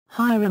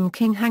Hiram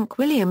King. Hank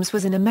Williams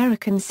was an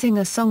American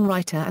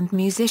singer-songwriter and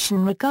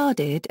musician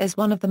regarded as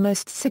one of the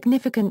most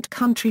significant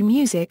country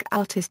music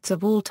artists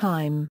of all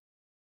time.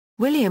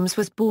 Williams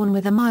was born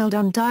with a mild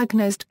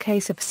undiagnosed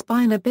case of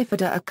spina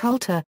bifida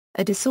occulta,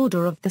 a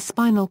disorder of the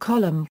spinal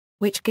column,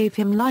 which gave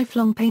him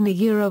lifelong pain,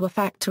 a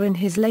factor in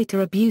his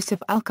later abuse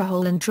of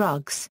alcohol and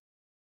drugs.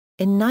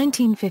 In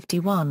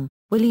 1951,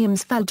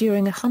 Williams fell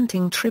during a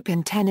hunting trip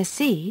in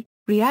Tennessee,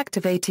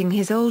 reactivating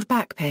his old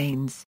back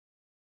pains.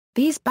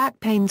 These back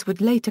pains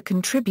would later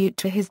contribute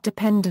to his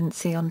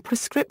dependency on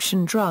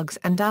prescription drugs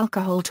and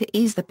alcohol to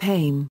ease the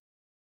pain.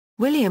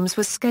 Williams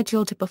was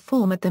scheduled to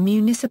perform at the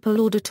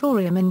Municipal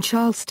Auditorium in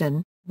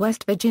Charleston,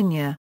 West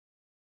Virginia.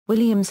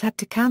 Williams had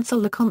to cancel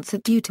the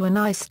concert due to an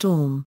ice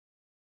storm.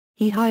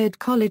 He hired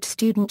college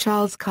student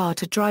Charles Carr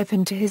to drive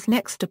him to his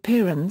next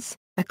appearance,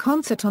 a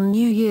concert on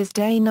New Year's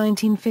Day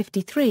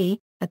 1953,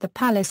 at the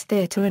Palace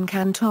Theatre in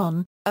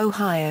Canton,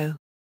 Ohio.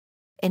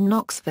 In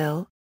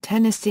Knoxville,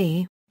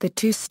 Tennessee, the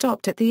two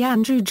stopped at the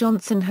Andrew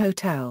Johnson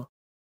Hotel.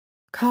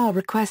 Carr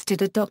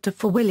requested a doctor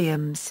for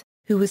Williams,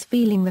 who was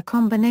feeling the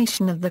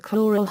combination of the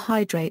chloral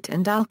hydrate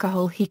and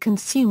alcohol he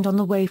consumed on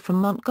the way from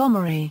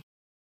Montgomery.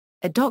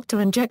 A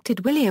doctor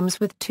injected Williams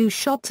with 2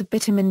 shots of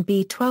vitamin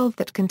B12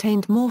 that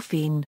contained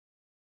morphine.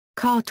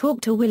 Carr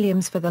talked to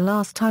Williams for the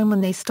last time when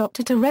they stopped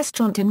at a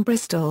restaurant in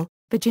Bristol,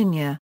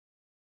 Virginia.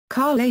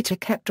 Carr later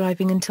kept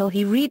driving until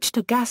he reached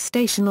a gas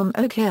station on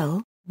Oak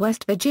Hill,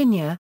 West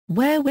Virginia,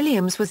 where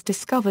Williams was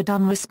discovered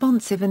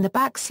unresponsive in the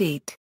back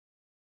seat.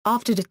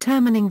 After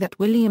determining that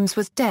Williams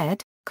was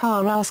dead,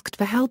 Carr asked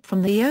for help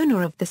from the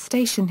owner of the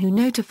station, who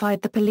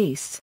notified the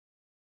police.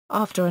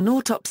 After an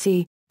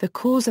autopsy, the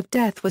cause of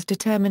death was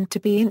determined to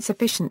be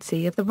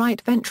insufficiency of the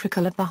right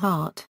ventricle of the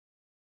heart.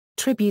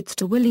 Tributes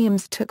to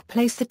Williams took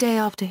place the day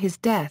after his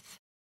death.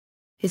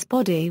 His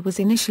body was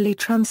initially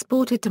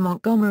transported to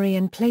Montgomery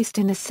and placed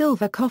in a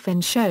silver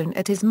coffin shown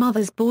at his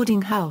mother's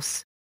boarding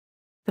house.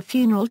 The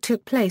funeral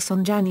took place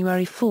on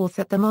January 4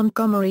 at the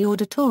Montgomery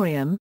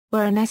Auditorium,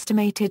 where an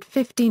estimated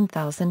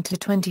 15,000 to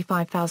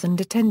 25,000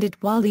 attended,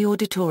 while the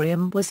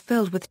auditorium was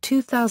filled with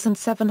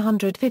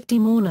 2,750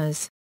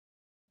 mourners.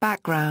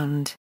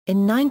 Background: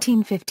 in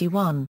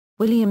 1951,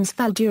 Williams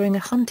fell during a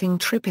hunting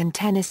trip in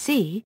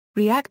Tennessee,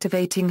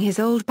 reactivating his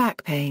old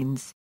back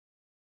pains.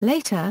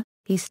 Later,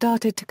 he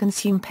started to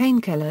consume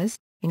painkillers,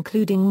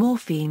 including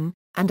morphine,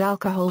 and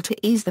alcohol to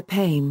ease the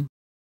pain.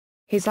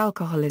 His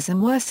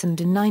alcoholism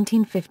worsened in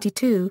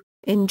 1952.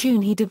 In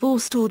June he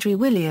divorced Audrey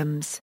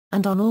Williams,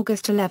 and on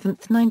August 11,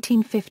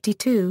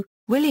 1952,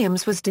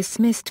 Williams was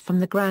dismissed from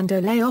the Grand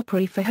Ole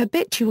Opry for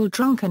habitual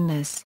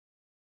drunkenness.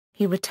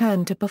 He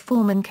returned to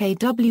perform in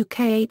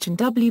KWKH and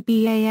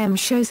WBAM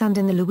shows and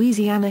in the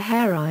Louisiana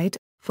Hayride,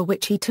 for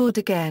which he toured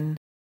again.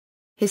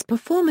 His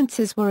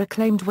performances were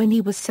acclaimed when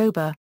he was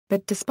sober,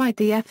 but despite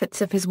the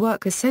efforts of his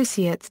work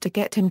associates to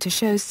get him to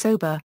shows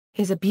sober,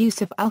 his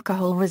abuse of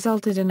alcohol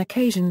resulted in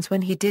occasions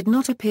when he did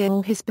not appear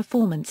or his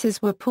performances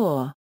were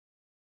poor.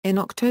 In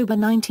October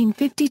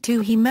 1952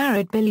 he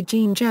married Billie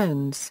Jean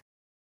Jones.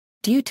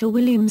 Due to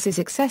Williams's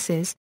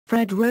excesses,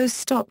 Fred Rose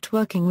stopped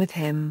working with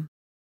him.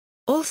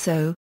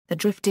 Also, the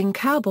Drifting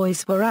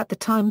Cowboys were at the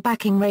time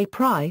backing Ray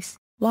Price,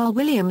 while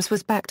Williams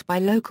was backed by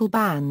local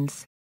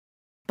bands.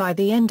 By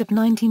the end of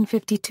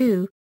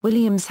 1952,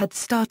 Williams had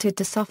started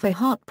to suffer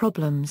heart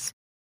problems.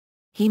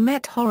 He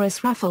met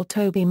Horace Raffle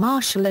Toby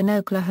Marshall in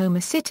Oklahoma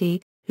City,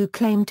 who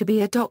claimed to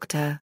be a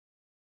doctor.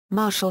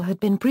 Marshall had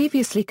been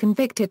previously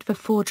convicted for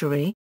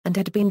forgery, and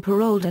had been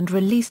paroled and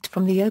released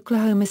from the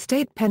Oklahoma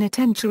State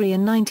Penitentiary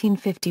in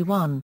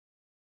 1951.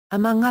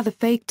 Among other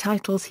fake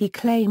titles, he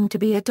claimed to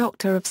be a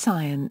doctor of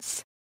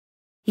science.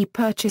 He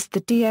purchased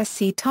the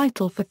DSc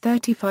title for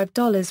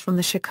 $35 from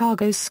the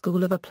Chicago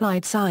School of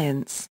Applied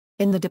Science.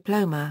 In the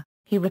diploma,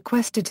 he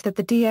requested that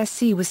the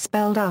DSc was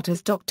spelled out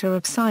as Doctor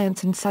of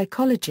Science in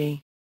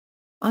Psychology.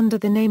 Under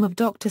the name of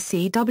Dr.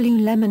 C. W.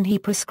 Lemon he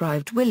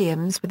prescribed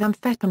Williams with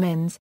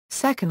amphetamines,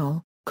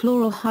 Seconal,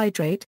 chloral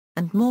hydrate,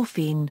 and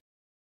morphine.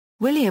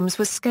 Williams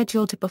was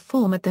scheduled to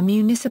perform at the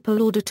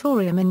Municipal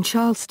Auditorium in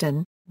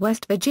Charleston,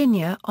 West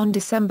Virginia on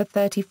December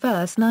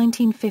 31,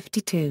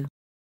 1952.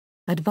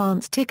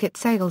 Advance ticket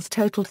sales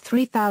totaled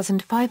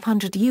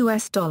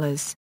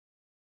 $3,500.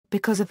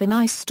 Because of an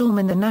ice storm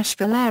in the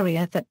Nashville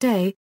area that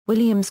day,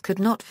 Williams could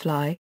not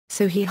fly,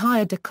 so he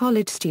hired a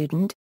college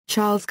student,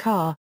 Charles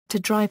Carr, to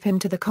drive him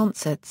to the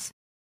concerts.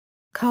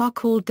 Carr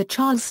called the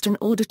Charleston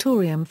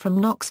Auditorium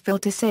from Knoxville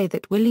to say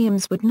that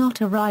Williams would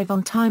not arrive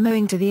on time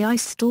owing to the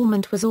ice storm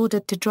and was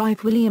ordered to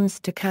drive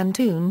Williams to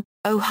Canton,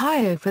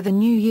 Ohio for the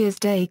New Year's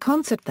Day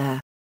concert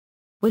there.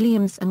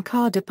 Williams and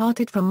Carr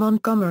departed from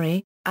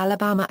Montgomery,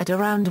 Alabama at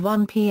around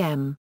 1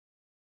 p.m.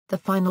 The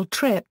final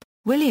trip,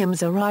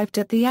 Williams arrived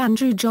at the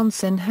Andrew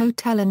Johnson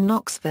Hotel in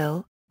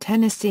Knoxville,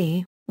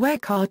 Tennessee, where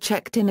Carr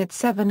checked in at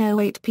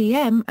 7:08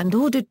 p.m. and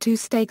ordered 2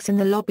 steaks in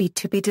the lobby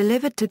to be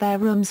delivered to their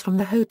rooms from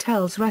the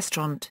hotel's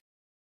restaurant.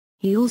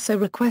 He also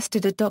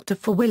requested a doctor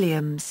for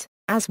Williams,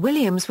 as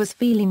Williams was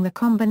feeling the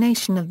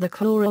combination of the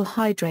chloral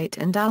hydrate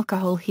and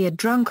alcohol he had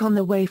drunk on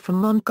the way from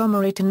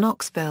Montgomery to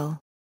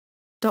Knoxville.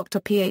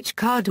 Dr. P.H.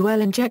 Cardwell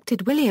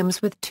injected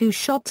Williams with 2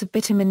 shots of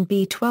vitamin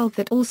B12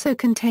 that also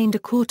contained a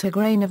quarter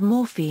grain of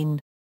morphine.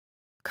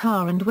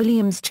 Carr and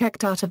Williams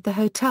checked out of the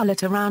hotel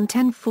at around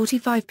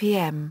 10:45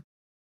 p.m.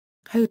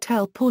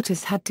 Hotel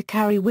porters had to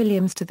carry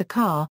Williams to the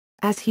car,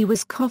 as he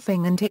was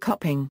coughing and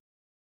hiccuping.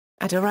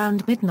 At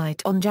around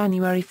midnight on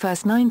January 1,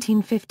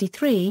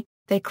 1953,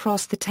 they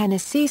crossed the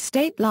Tennessee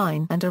state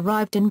line and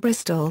arrived in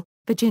Bristol,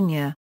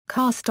 Virginia.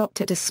 Carr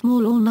stopped at a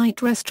small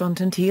all-night restaurant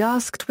and he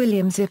asked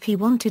Williams if he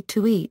wanted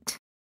to eat.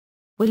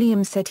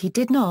 Williams said he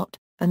did not,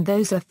 and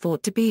those are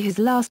thought to be his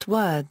last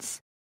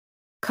words.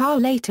 Carr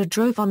later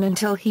drove on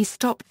until he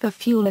stopped for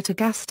fuel at a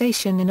gas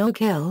station in Oak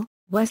Hill,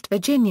 West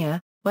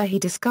Virginia, where he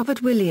discovered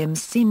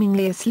Williams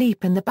seemingly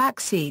asleep in the back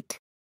seat.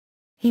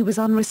 He was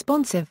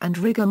unresponsive and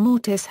rigor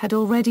mortis had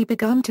already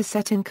begun to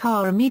set in.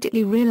 Carr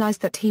immediately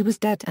realized that he was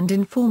dead and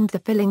informed the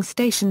filling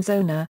station's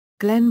owner,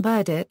 Glenn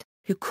Burdett,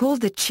 who called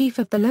the chief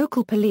of the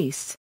local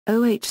police,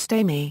 O.H.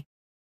 Stamey.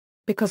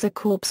 Because a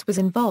corpse was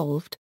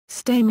involved,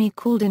 Stamey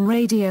called in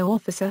radio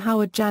officer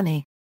Howard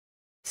Janney.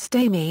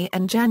 Stamey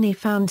and Janney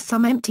found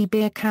some empty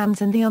beer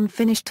cans and the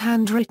unfinished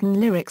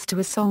handwritten lyrics to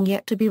a song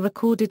yet to be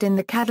recorded in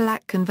the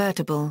Cadillac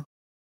convertible.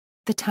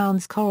 The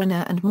town's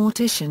coroner and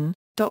mortician,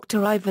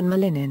 Dr. Ivan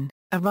Malinin,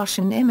 a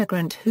Russian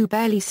immigrant who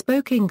barely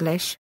spoke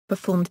English,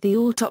 performed the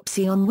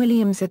autopsy on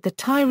Williams at the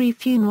Tyree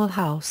Funeral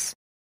House.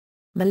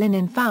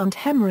 Malinin found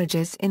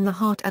hemorrhages in the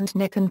heart and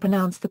neck and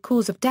pronounced the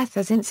cause of death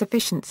as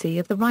insufficiency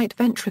of the right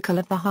ventricle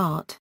of the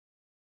heart.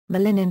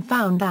 Malinin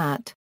found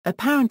that,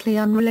 apparently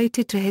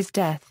unrelated to his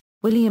death,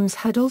 Williams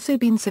had also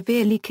been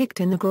severely kicked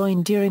in the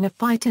groin during a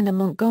fight in a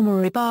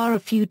Montgomery bar a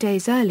few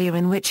days earlier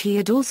in which he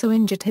had also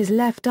injured his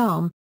left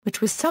arm, which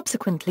was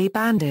subsequently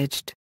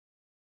bandaged.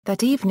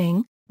 That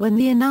evening, when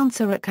the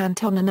announcer at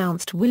Canton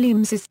announced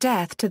Williams's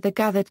death to the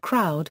gathered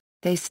crowd,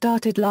 they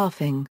started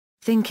laughing,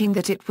 thinking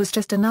that it was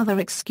just another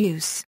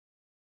excuse.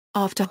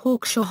 After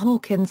Hawkshaw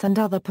Hawkins and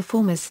other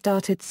performers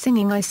started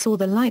singing "I Saw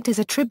the Light" as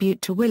a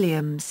tribute to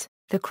Williams,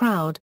 the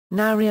crowd,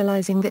 now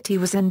realizing that he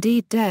was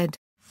indeed dead,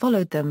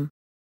 followed them.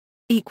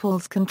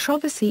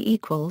 Controversy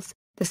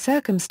the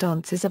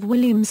circumstances of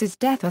Williams's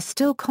death are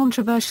still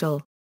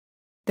controversial.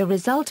 The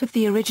result of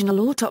the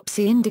original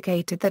autopsy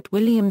indicated that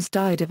Williams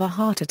died of a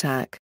heart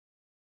attack.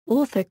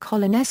 Author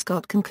Colin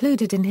Escott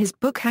concluded in his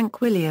book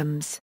Hank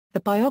Williams, the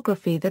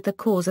biography, that the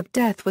cause of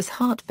death was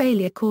heart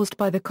failure caused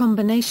by the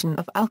combination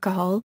of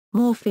alcohol,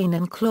 morphine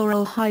and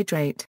chloral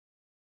hydrate.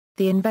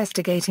 The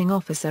investigating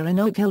officer in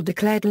Oak Hill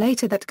declared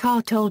later that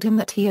Carr told him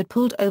that he had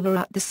pulled over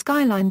at the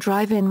Skyline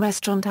Drive-In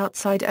restaurant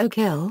outside Oak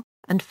Hill,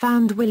 and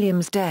found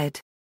Williams dead.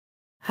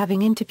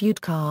 Having interviewed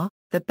Carr,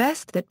 the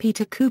best that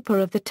Peter Cooper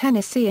of the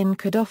Tennessean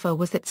could offer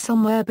was that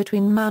somewhere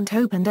between Mount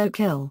Hope and Oak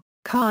Hill,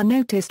 Carr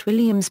noticed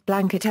Williams'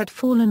 blanket had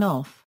fallen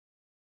off.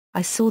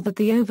 "I saw that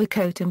the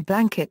overcoat and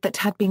blanket that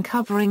had been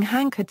covering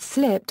Hank had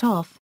slipped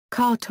off,"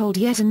 Carr told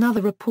yet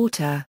another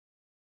reporter.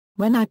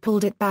 "When I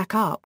pulled it back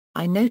up,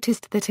 I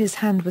noticed that his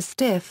hand was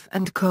stiff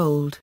and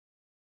cold.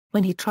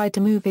 When he tried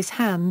to move his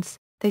hands,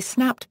 they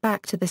snapped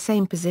back to the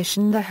same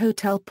position the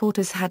hotel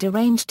porters had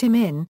arranged him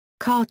in."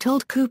 Carr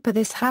told Cooper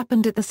this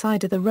happened at the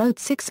side of the road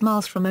 6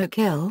 miles from Oak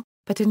Hill,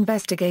 but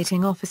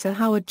investigating officer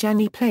Howard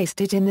Janney placed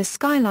it in the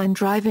Skyline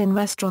Drive-In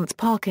restaurant's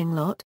parking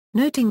lot,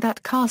 noting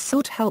that Carr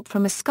sought help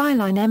from a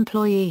Skyline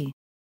employee.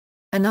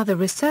 Another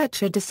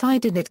researcher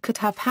decided it could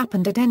have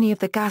happened at any of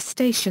the gas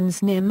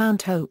stations near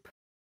Mount Hope.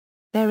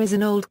 There is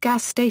an old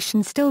gas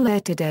station still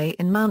there today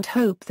in Mount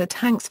Hope that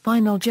Hank's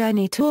final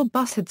journey tour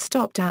bus had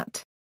stopped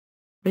at.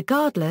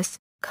 Regardless,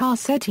 Carr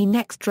said he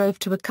next drove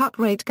to a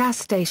cut-rate gas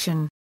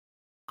station.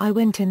 "I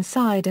went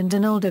inside and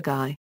an older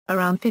guy,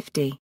 around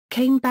 50,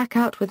 came back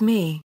out with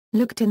me,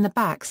 looked in the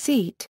back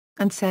seat,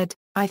 and said,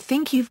 'I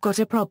think you've got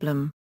a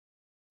problem.'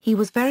 He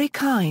was very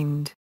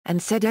kind,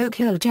 and said Oak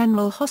Hill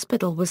General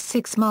Hospital was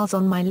 6 miles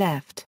on my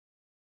left.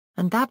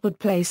 And that would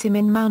place him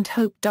in Mount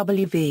Hope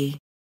WV.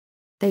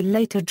 They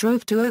later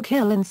drove to Oak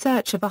Hill in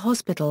search of a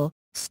hospital,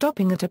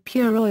 stopping at a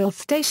Pure Oil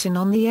station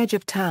on the edge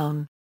of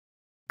town."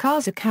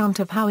 Carr's account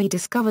of how he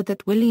discovered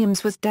that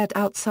Williams was dead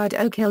outside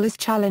Oak Hill is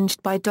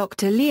challenged by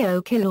Dr.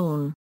 Leo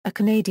Killorn, a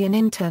Canadian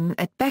intern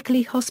at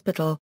Beckley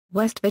Hospital,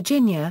 West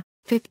Virginia,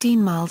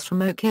 15 miles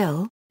from Oak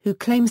Hill, who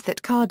claims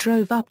that Carr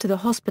drove up to the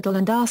hospital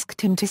and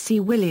asked him to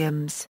see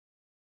Williams.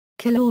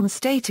 Killorn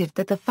stated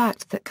that the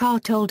fact that Carr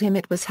told him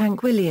it was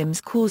Hank Williams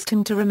caused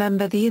him to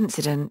remember the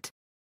incident.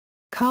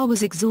 Carr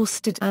was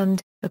exhausted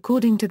and,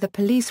 according to the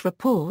police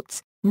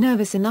reports,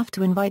 nervous enough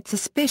to invite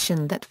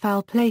suspicion that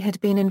foul play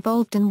had been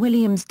involved in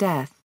Williams'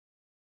 death.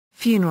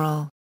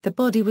 Funeral: the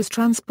body was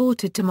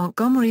transported to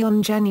Montgomery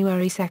on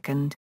January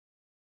 2.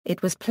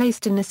 It was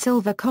placed in a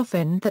silver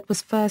coffin that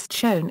was first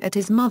shown at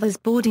his mother's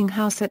boarding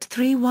house at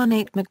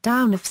 318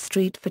 McDonough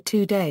Street for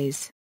 2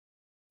 days.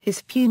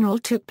 His funeral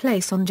took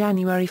place on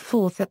January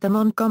 4 at the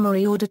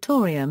Montgomery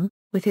Auditorium,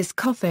 with his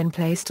coffin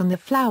placed on the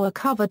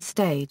flower-covered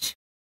stage.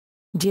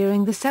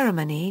 During the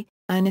ceremony,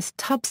 Ernest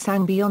Tubb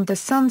sang Beyond the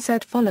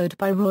Sunset, followed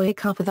by Roy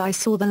Acuff with I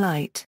Saw the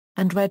Light,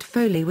 and Red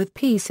Foley with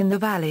Peace in the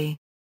Valley.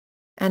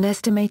 An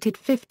estimated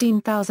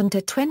 15,000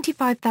 to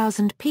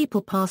 25,000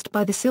 people passed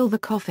by the silver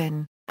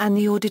coffin, and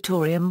the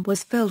auditorium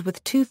was filled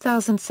with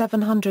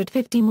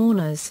 2,750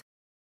 mourners.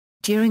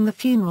 During the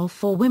funeral,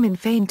 4 women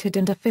fainted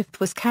and a fifth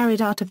was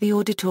carried out of the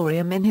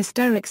auditorium in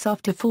hysterics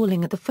after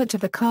falling at the foot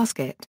of the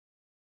casket.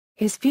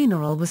 His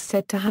funeral was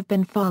said to have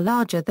been far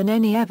larger than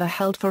any ever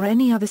held for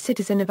any other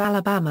citizen of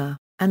Alabama,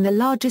 and the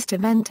largest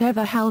event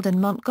ever held in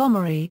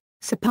Montgomery,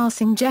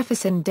 surpassing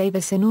Jefferson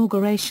Davis'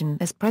 inauguration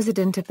as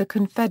President of the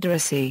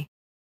Confederacy.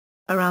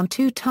 Around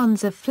 2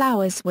 tons of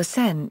flowers were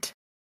sent.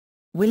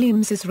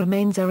 Williams's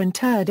remains are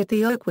interred at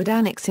the Oakwood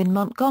Annex in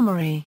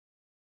Montgomery.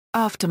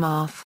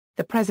 Aftermath.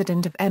 The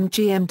president of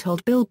MGM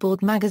told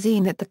Billboard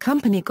magazine that the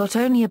company got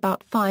only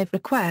about 5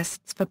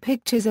 requests for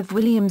pictures of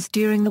Williams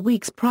during the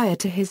weeks prior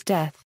to his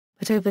death,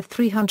 but over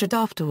 300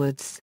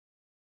 afterwards.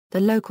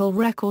 The local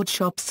record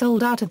shop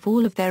sold out of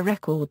all of their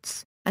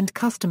records, and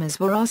customers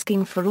were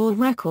asking for all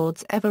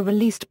records ever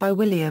released by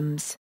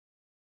Williams.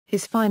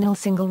 His final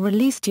single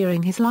released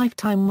during his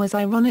lifetime was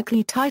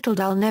ironically titled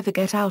 "I'll Never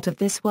Get Out of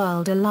This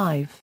World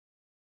Alive."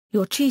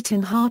 Your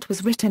Cheatin' Heart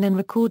was written and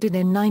recorded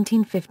in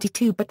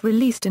 1952 but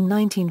released in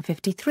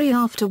 1953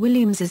 after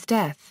Williams's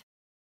death.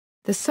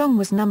 The song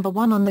was number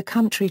 1 on the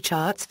country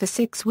charts for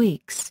 6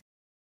 weeks.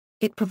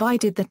 It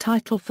provided the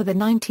title for the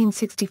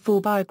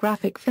 1964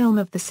 biographic film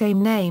of the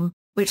same name,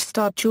 which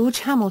starred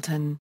George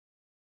Hamilton.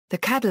 The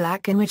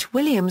Cadillac in which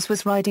Williams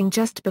was riding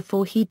just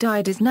before he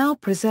died is now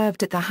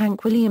preserved at the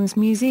Hank Williams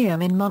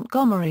Museum in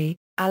Montgomery,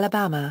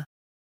 Alabama.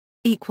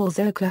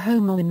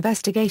 Oklahoma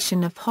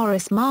investigation of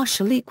Horace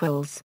Marshall.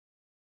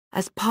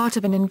 As part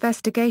of an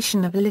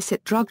investigation of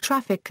illicit drug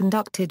traffic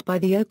conducted by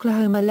the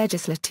Oklahoma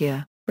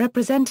legislature,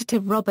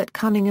 Representative Robert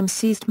Cunningham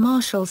seized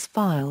Marshall's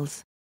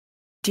files.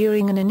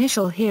 During an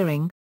initial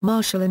hearing,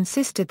 Marshall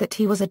insisted that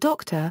he was a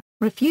doctor,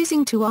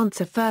 refusing to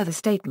answer further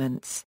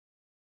statements.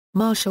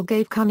 Marshall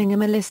gave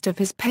Cunningham a list of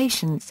his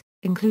patients,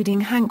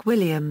 including Hank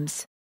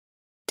Williams.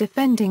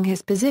 Defending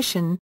his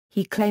position,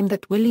 he claimed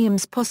that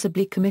Williams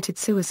possibly committed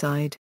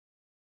suicide.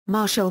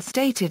 Marshall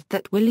stated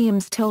that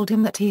Williams told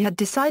him that he had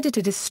decided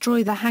to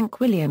destroy the Hank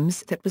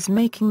Williams that was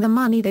making the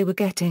money they were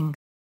getting.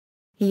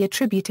 He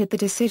attributed the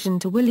decision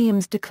to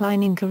Williams'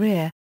 declining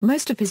career.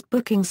 Most of his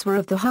bookings were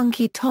of the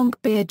honky-tonk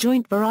beer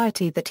joint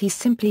variety that he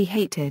simply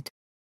hated.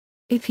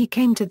 If he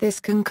came to this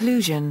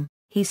conclusion,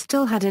 he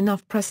still had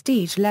enough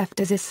prestige left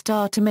as a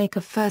star to make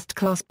a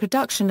first-class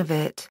production of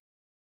it.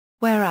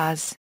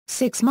 Whereas,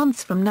 6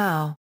 months from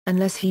now,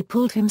 unless he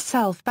pulled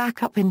himself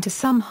back up into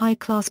some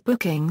high-class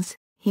bookings,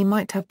 he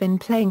might have been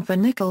playing for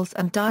nickels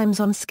and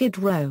dimes on Skid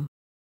Row.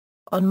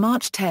 On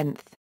March 10,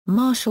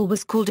 Marshall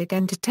was called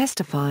again to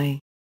testify.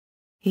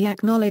 He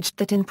acknowledged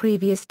that in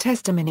previous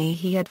testimony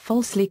he had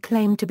falsely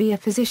claimed to be a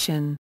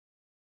physician.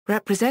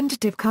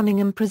 Representative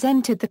Cunningham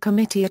presented the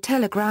committee a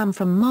telegram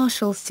from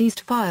Marshall's seized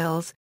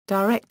files,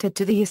 directed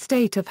to the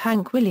estate of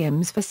Hank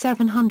Williams for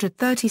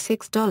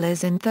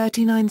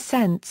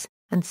 $736.39,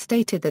 and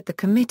stated that the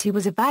committee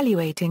was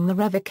evaluating the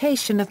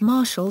revocation of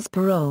Marshall's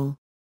parole.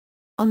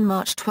 On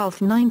March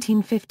 12,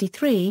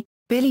 1953,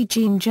 Billie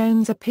Jean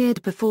Jones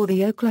appeared before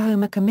the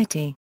Oklahoma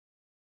committee.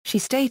 She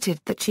stated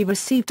that she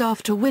received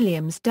after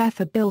Williams'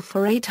 death a bill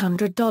for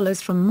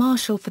 $800 from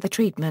Marshall for the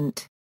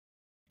treatment.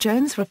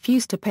 Jones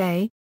refused to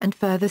pay, and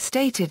further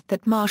stated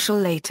that Marshall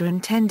later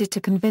intended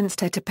to convince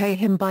her to pay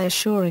him by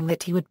assuring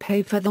that he would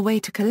pay for the way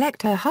to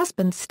collect her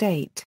husband's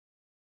estate.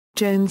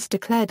 Jones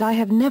declared, "I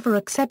have never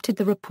accepted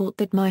the report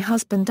that my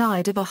husband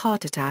died of a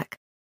heart attack."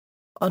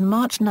 On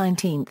March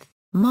 19,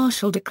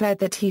 Marshall declared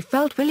that he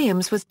felt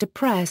Williams was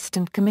depressed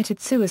and committed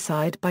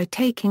suicide by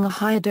taking a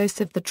higher dose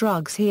of the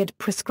drugs he had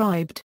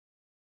prescribed.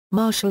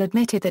 Marshall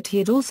admitted that he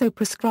had also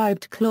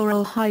prescribed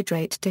chloral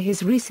hydrate to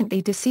his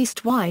recently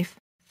deceased wife,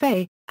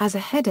 Faye, as a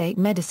headache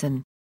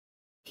medicine.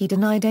 He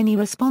denied any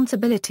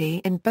responsibility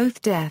in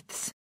both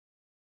deaths.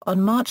 On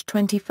March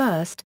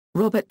 21,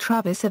 Robert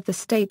Travis of the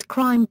State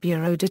Crime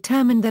Bureau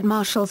determined that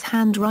Marshall's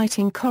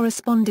handwriting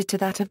corresponded to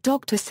that of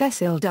Dr.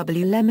 Cecil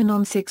W. Lemon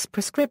on 6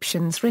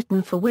 prescriptions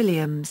written for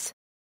Williams.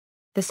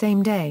 The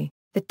same day,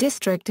 the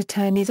district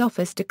attorney's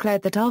office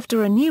declared that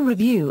after a new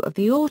review of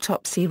the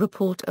autopsy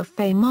report of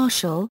Faye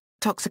Marshall,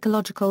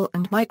 toxicological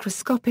and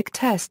microscopic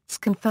tests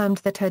confirmed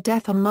that her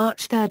death on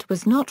March 3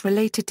 was not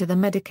related to the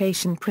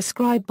medication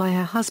prescribed by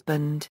her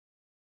husband.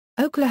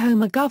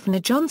 Oklahoma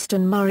Governor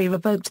Johnston Murray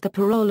revoked the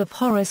parole of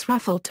Horace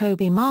Raffle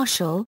Toby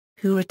Marshall,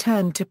 who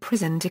returned to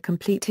prison to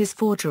complete his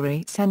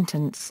forgery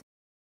sentence.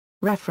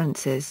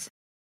 References.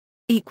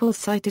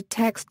 Cited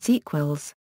texts